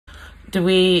Do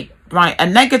we write a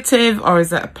negative or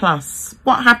is it a plus?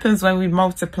 What happens when we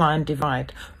multiply and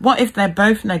divide? What if they're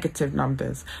both negative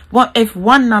numbers? What if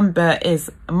one number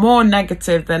is more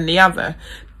negative than the other?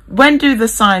 When do the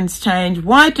signs change?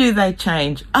 Why do they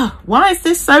change? Oh, why is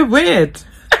this so weird?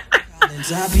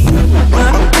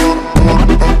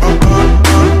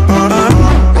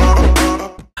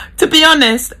 To be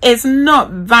honest, it's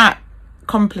not that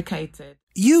complicated.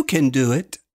 You can do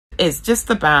it. It's just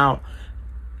about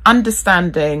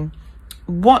understanding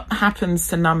what happens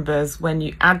to numbers when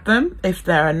you add them, if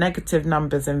there are negative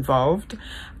numbers involved,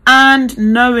 and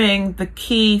knowing the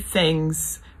key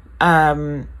things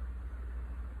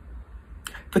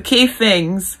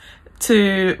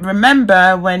to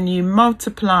remember when you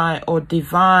multiply or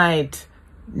divide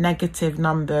negative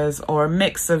numbers or a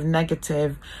mix of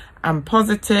negative and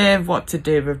positive, what to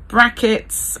do with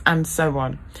brackets and so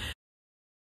on.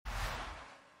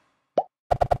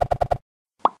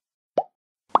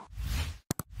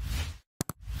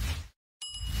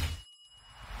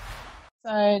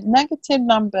 So negative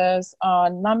numbers are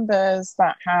numbers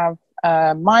that have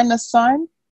a minus sign,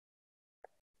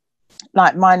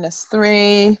 like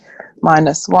 -3,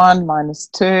 -1,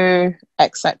 -2,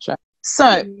 etc.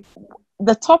 So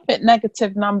the topic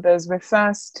negative numbers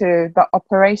refers to the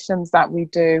operations that we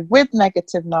do with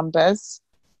negative numbers: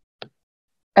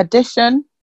 addition,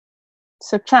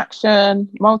 subtraction,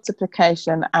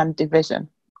 multiplication, and division.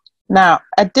 Now,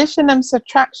 addition and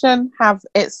subtraction have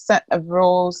its set of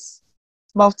rules.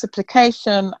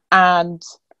 Multiplication and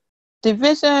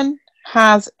division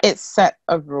has its set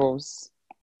of rules.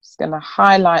 Just going to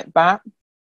highlight that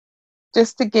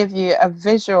just to give you a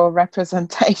visual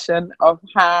representation of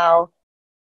how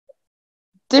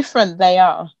different they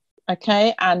are,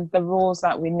 okay, and the rules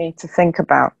that we need to think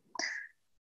about.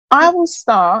 I will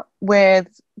start with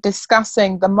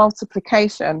discussing the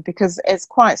multiplication because it's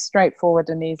quite straightforward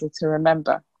and easy to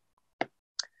remember.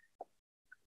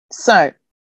 So,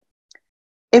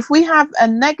 if we have a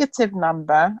negative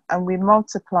number and we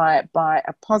multiply it by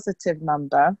a positive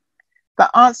number, the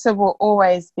answer will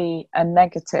always be a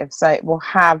negative. So it will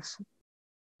have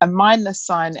a minus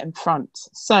sign in front.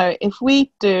 So if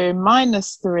we do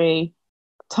 -3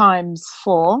 times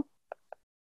 4,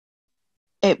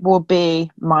 it will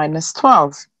be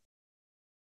 -12.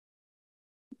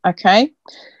 Okay.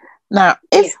 Now,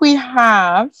 if we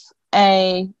have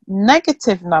a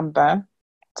negative number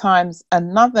times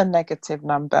another negative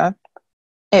number,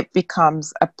 it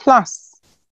becomes a plus.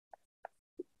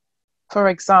 For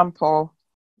example,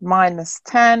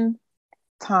 -10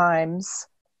 times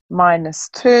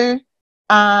 -2,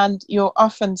 and you'll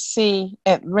often see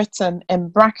it written in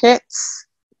brackets,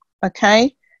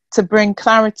 okay, to bring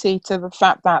clarity to the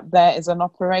fact that there is an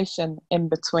operation in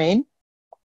between.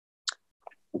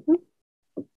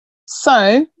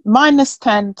 So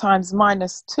 -10 times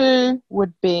 -2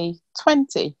 would be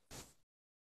 20,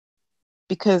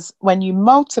 because when you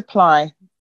multiply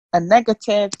a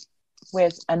negative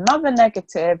with another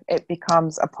negative, it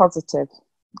becomes a positive,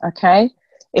 okay?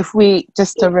 If we,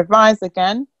 just to revise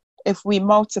again, if we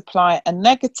multiply a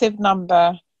negative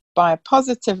number by a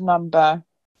positive number,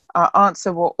 our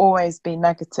answer will always be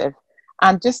negative.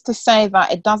 And just to say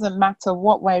that it doesn't matter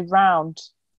what way round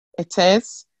it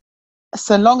is,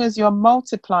 so long as you're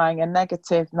multiplying a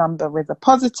negative number with a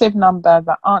positive number,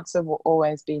 the answer will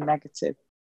always be negative.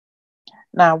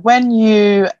 Now, when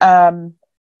you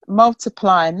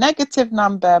multiply a negative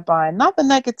number by another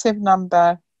negative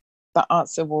number, the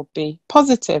answer will be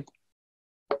positive.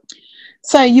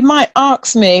 So you might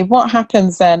ask me, what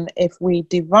happens then if we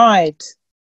divide?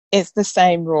 It's the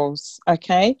same rules,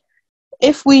 okay?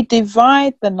 If we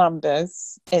divide the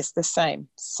numbers, it's the same.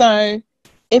 So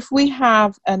if we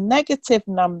have a negative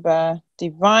number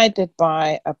divided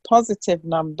by a positive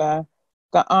number,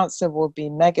 the answer will be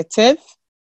negative.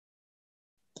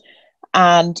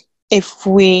 And if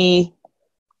we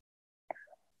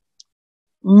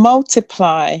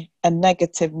multiply a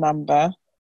negative number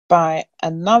by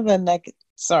another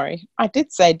sorry, I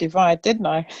did say divide, didn't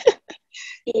I?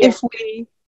 Yeah. If we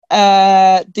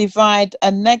divide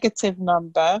a negative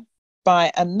number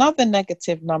by another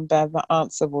negative number, the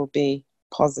answer will be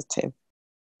positive.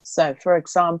 So, for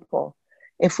example,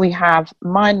 if we have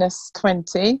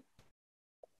 -20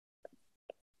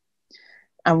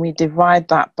 and we divide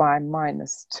that by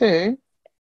 -2,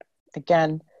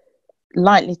 again,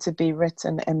 likely to be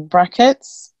written in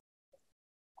brackets.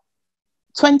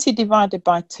 20 divided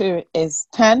by 2 is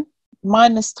 10.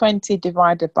 -20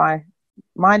 divided by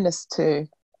 -2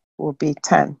 will be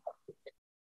 10.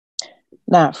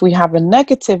 Now, if we have a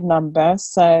negative number,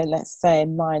 so let's say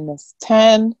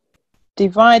 -10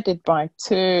 divided by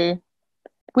 2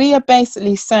 we are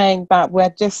basically saying that we're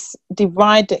just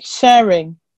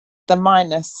sharing the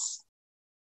minus.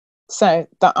 So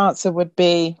the answer would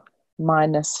be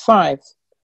 -5.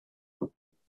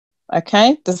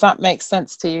 Okay, does that make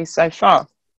sense to you so far?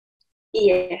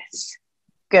 Yes.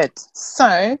 Good.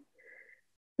 So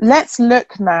let's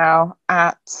look now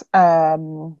at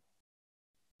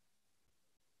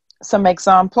some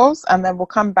examples, and then we'll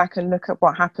come back and look at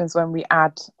what happens when we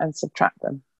add and subtract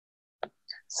them.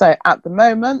 So at the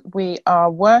moment, we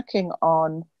are working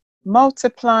on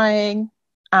multiplying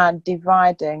and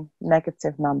dividing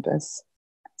negative numbers.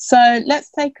 So let's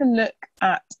take a look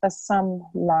at a sum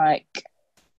like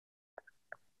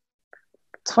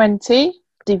 20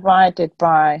 divided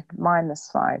by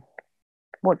 -5.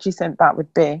 What do you think that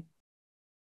would be?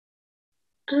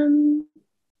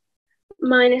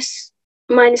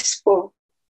 -4.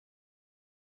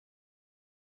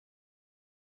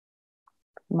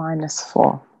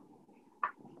 -4.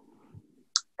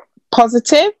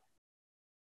 Positive?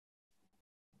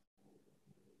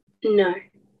 No.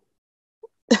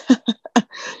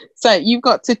 So you've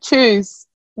got to choose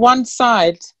one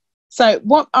side. So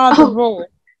what are the rules?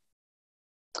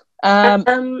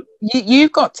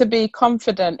 You've got to be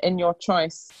confident in your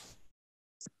choice.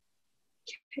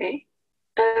 Okay.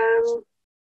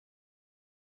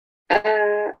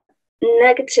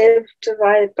 Negative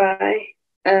divided by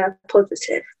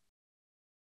positive.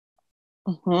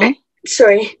 Mm-hmm.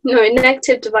 Sorry, no,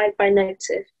 negative divided by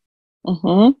negative.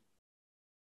 Mm-hmm.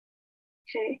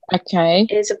 Okay.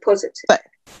 Is a positive. So,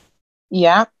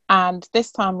 yeah, and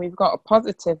this time we've got a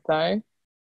positive though.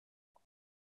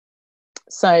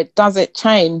 So does it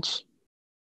change?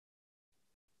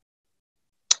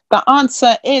 The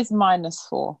answer is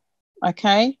 -4.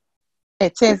 Okay,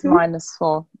 it is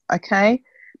 -4. Okay,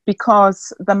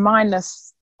 because the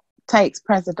minus takes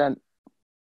precedent.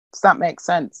 Does that make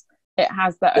sense? It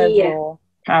has the overall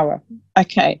power.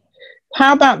 Okay,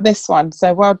 how about this one?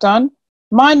 So well done.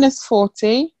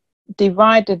 -40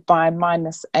 divided by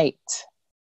 -8.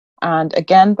 And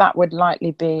again, that would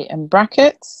likely be in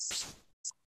brackets.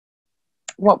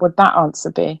 What would that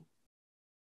answer be?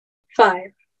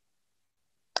 5.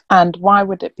 And why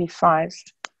would it be 5?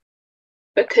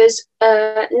 Because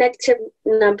a negative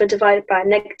number divided by a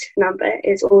negative number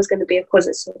is always going to be a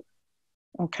positive.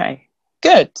 Okay,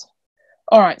 good.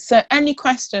 All right, so any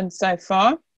questions so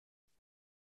far?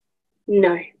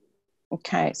 No.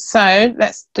 Okay, so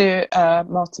let's do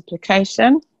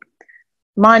multiplication.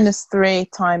 -3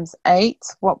 times 8,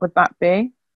 what would that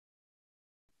be?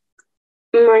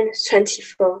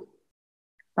 -24.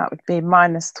 That would be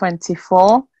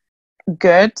 -24.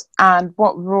 Good. And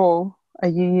what rule are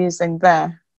you using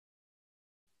there?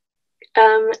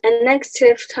 A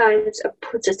negative times a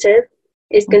positive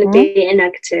is going to be a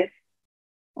negative.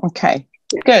 Okay,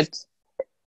 good.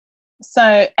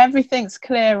 So everything's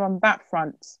clear on that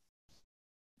front.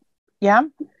 Yeah?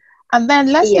 And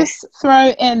then let's just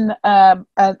throw in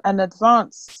an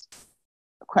advanced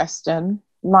question,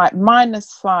 like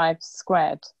 -5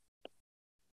 squared.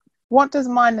 What does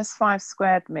 -5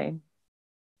 squared mean?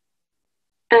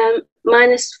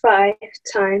 -5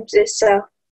 times itself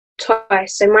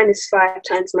twice, so -5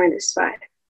 times -5.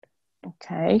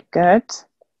 Okay, good.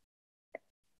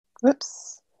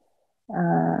 Whoops.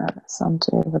 Let's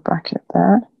undo the bracket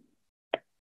there.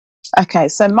 Okay,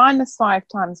 so -5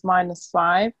 times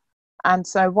 -5. And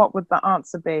so what would the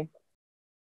answer be?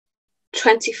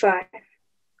 25.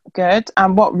 Good.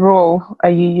 And what rule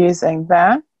are you using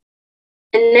there?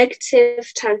 A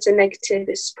negative times a negative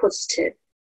is positive.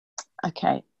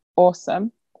 Okay,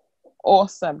 awesome.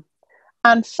 Awesome.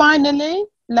 And finally,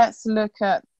 let's look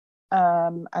at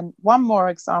one more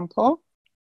example.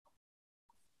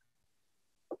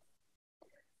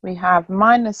 We have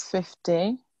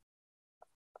 -50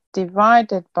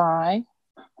 divided by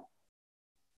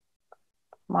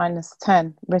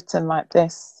 -10, written like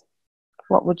this.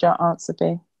 What would your answer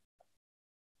be?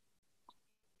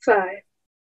 5.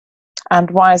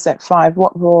 And why is it 5?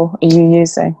 What rule are you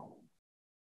using?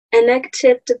 A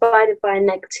negative divided by a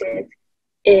negative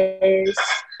is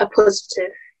a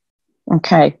positive.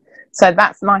 Okay, so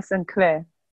that's nice and clear.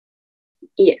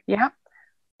 Yeah. Yeah.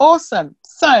 Awesome.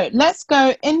 So let's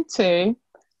go into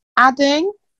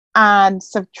adding and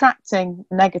subtracting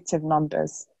negative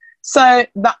numbers. So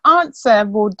the answer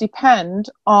will depend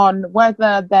on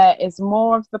whether there is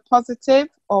more of the positive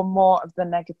or more of the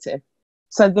negative.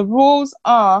 So the rules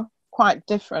are quite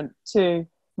different to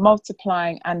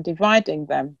multiplying and dividing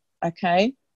them.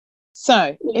 Okay.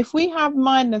 So if we have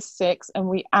 -6 and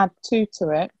we add 2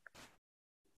 to it,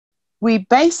 we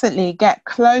basically get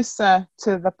closer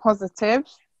to the positive.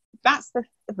 That's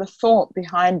the thought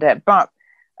behind it. But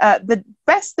the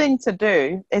best thing to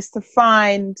do is to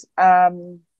find,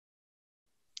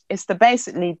 is to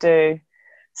basically do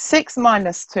 6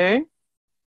 minus 2,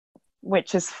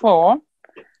 which is 4,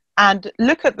 and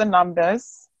look at the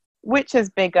numbers. Which is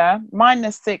bigger,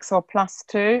 -6 or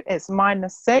 +2? It's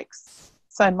 -6.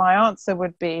 So my answer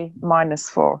would be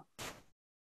 -4.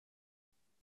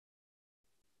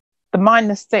 The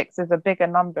 -6 is a bigger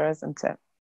number, isn't it?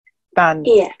 Than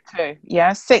 2.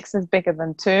 Yeah, 6 is bigger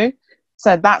than 2.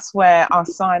 So that's where our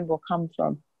sign will come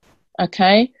from.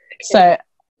 Okay? So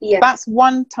that's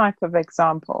one type of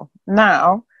example.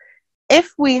 Now,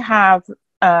 if we have,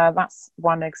 that's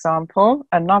one example.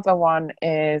 Another one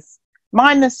is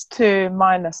 -2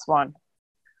 minus 1.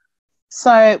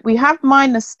 So we have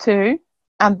 -2,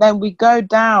 and then we go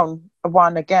down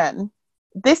 1 again.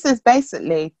 This is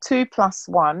basically 2 plus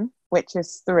 1, which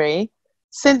is 3.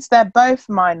 Since they're both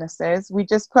minuses, we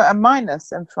just put a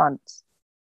minus in front.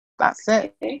 That's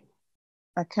it.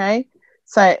 Okay?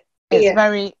 So it's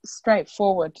very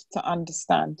straightforward to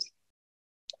understand.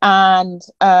 And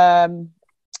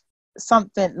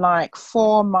something like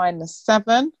 4 minus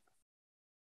 7.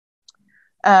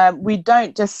 We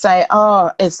don't just say,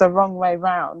 oh, it's the wrong way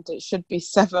round. It should be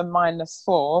 7 minus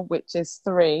 4, which is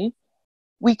 3.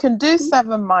 We can do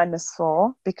 7 minus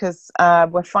 4 because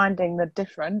we're finding the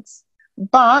difference.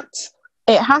 But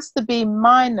it has to be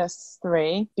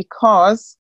 -3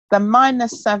 because the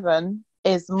 -7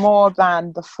 is more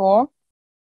than the 4.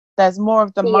 There's more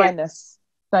of the minus.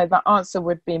 So the answer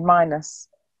would be minus.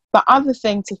 The other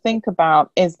thing to think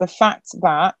about is the fact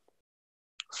that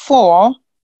 4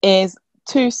 is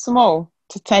too small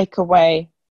to take away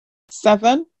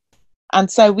 7, and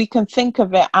so we can think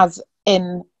of it as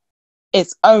in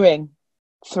it's owing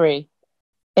 3.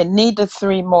 It needed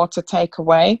 3 more to take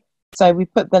away, so we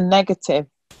put the negative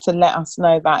to let us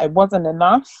know that it wasn't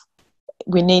enough.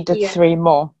 We needed 3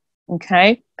 more.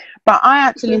 Okay, but I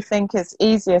actually think it's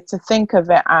easier to think of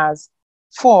it as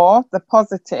 4, the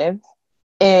positive,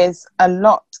 is a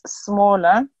lot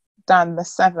smaller than the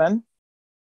 7.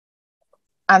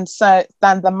 And so,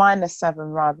 than the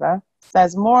 -7 rather,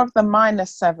 there's more of the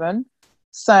 -7.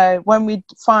 So when we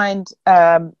find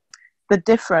the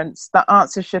difference, the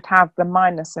answer should have the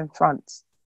minus in front.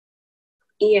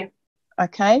 Yeah.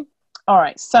 Okay. All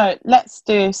right. So let's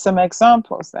do some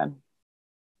examples then.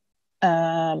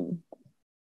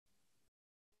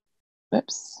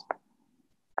 Oops.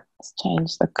 Let's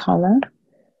change the color.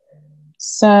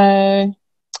 So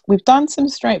we've done some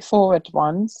straightforward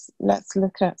ones. Let's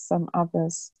look at some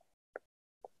others.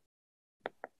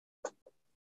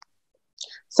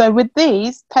 So with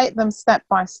these, take them step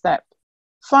by step.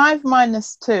 5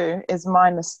 minus 2 is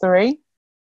 -3.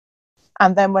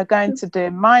 And then we're going to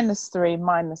do -3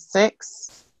 minus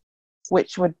 6,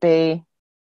 which would be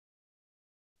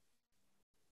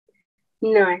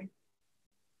 9.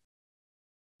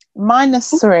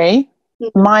 -3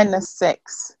 minus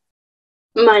 6.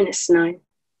 -9.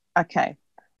 Okay.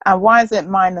 And why is it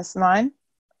 -9?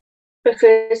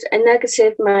 Because a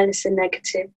negative minus a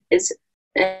negative is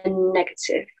a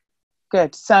negative.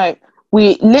 Good. So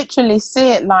we literally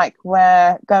see it like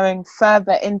we're going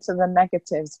further into the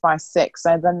negatives by 6.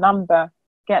 So the number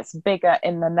gets bigger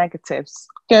in the negatives.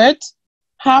 Good.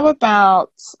 How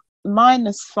about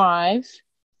 -5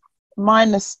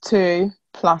 minus 2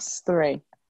 plus 3?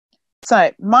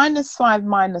 So -5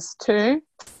 minus 2,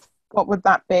 what would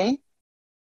that be?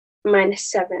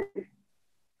 -7.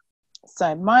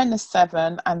 So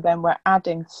 -7, and then we're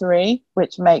adding 3,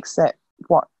 which makes it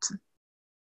what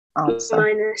answer?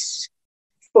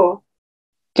 -4.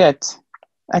 Good.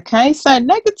 Okay, so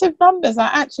negative numbers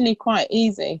are actually quite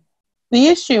easy. The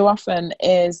issue often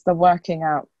is the working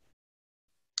out.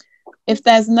 If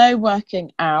there's no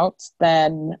working out,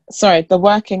 then, sorry, the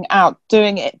working out,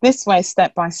 doing it this way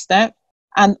step by step,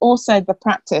 and also the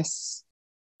practice.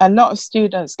 A lot of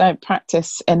students don't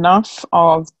practice enough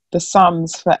of the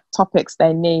sums for topics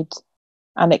they need,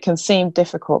 and it can seem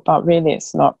difficult, but really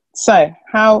it's not. So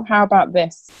how about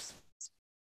this?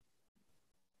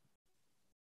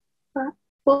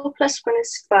 4 plus 1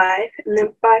 is 5, and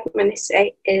then 5 minus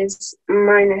 8 is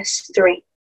 -3.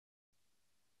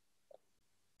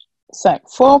 So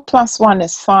 4 plus 1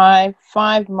 is 5.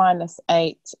 5 minus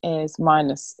 8 is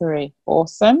 -3.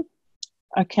 Awesome.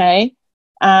 Okay.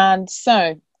 And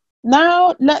so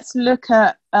now let's look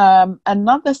at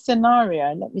another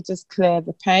scenario. Let me just clear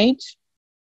the page,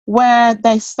 where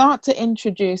they start to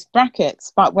introduce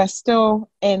brackets, but we're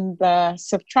still in the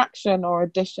subtraction or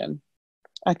addition.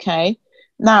 Okay.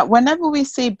 Now, whenever we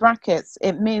see brackets,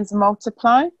 it means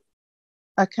multiply.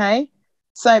 Okay.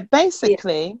 So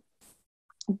basically,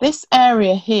 this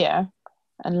area here,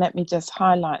 And let me just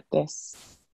highlight this.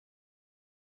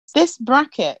 This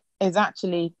bracket is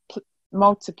actually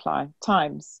multiply,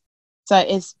 times. So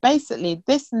it's basically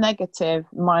this negative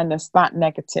minus that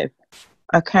negative.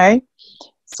 Okay?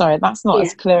 Sorry, that's not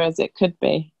as clear as it could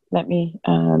be. Let me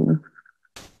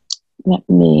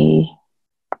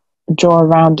draw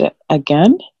around it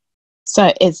again.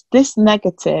 So it's this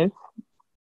negative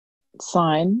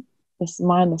sign, this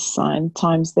minus sign,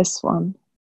 times this one.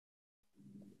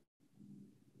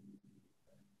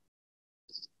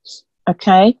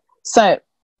 Okay, so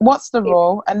what's the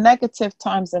rule? A negative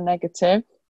times a negative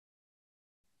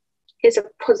is a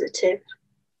positive.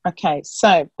 Okay,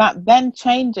 so that then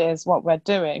changes what we're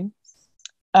doing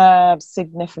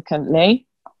significantly.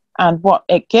 And what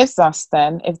it gives us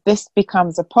then, if this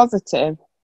becomes a positive,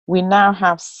 we now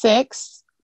have 6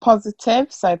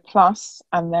 positive, so plus,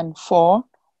 and then 4,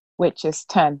 which is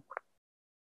 10.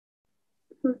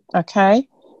 Okay,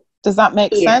 does that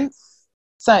make sense?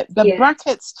 So the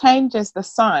brackets changes the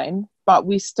sign, but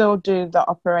we still do the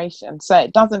operation. So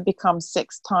it doesn't become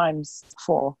 6 times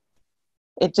 4.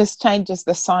 It just changes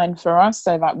the sign for us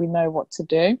so that we know what to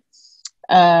do.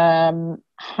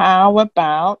 How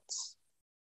about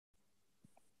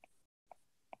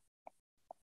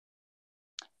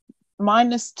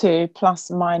 -2 plus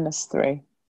 -3?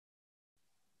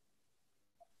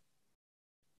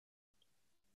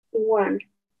 1.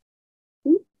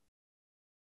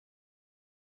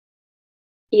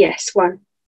 Yes, 1.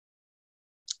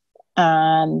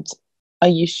 And are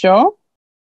you sure?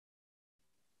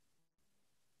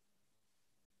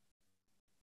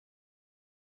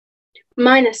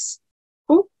 Minus.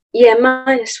 Oh, yeah,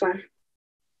 -1.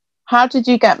 How did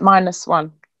you get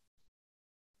 -1?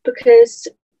 Because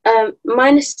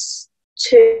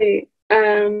 -2.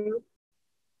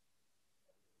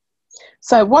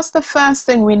 So what's the first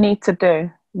thing we need to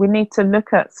do? We need to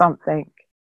look at something.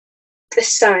 The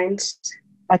signs.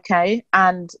 Okay,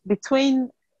 and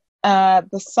between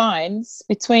the signs,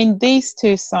 between these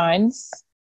two signs,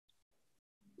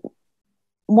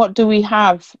 what do we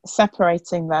have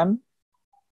separating them?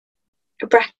 A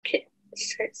bracket.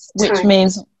 So which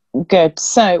means good.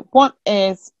 So what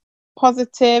is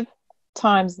positive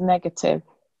times negative?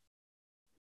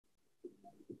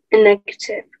 A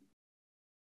negative.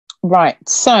 Right.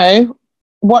 So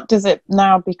what does it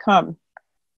now become?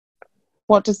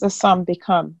 What does the sum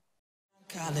become?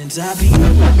 Collins,